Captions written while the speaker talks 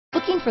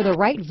Looking for the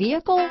right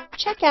vehicle?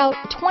 Check out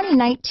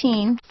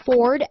 2019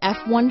 Ford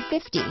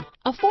F-150.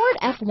 A Ford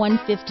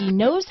F-150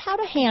 knows how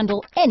to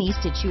handle any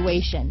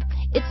situation.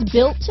 It's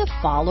built to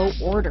follow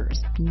orders,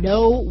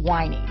 no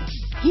whining.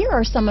 Here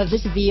are some of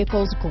this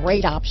vehicle's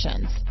great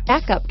options: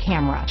 backup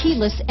camera,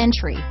 keyless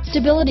entry,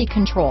 stability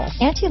control,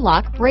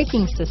 anti-lock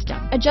braking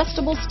system,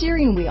 adjustable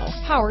steering wheel,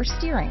 power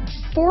steering,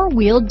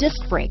 four-wheel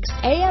disc brakes,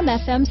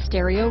 AM/FM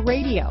stereo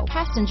radio,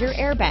 passenger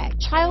airbag,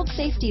 child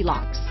safety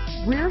locks,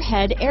 rear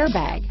head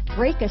airbag,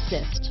 brake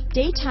assist,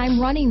 daytime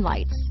running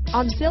lights,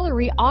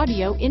 auxiliary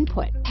audio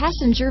input,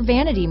 passenger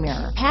vanity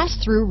mirror,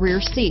 pass-through rear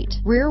seat,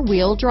 rear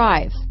wheel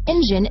drive,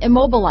 engine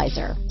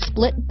immobilizer,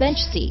 split bench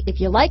seat. If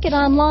you like it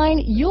online,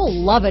 you'll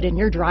love it in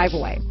your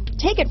driveway.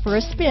 Take it for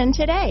a spin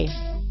today.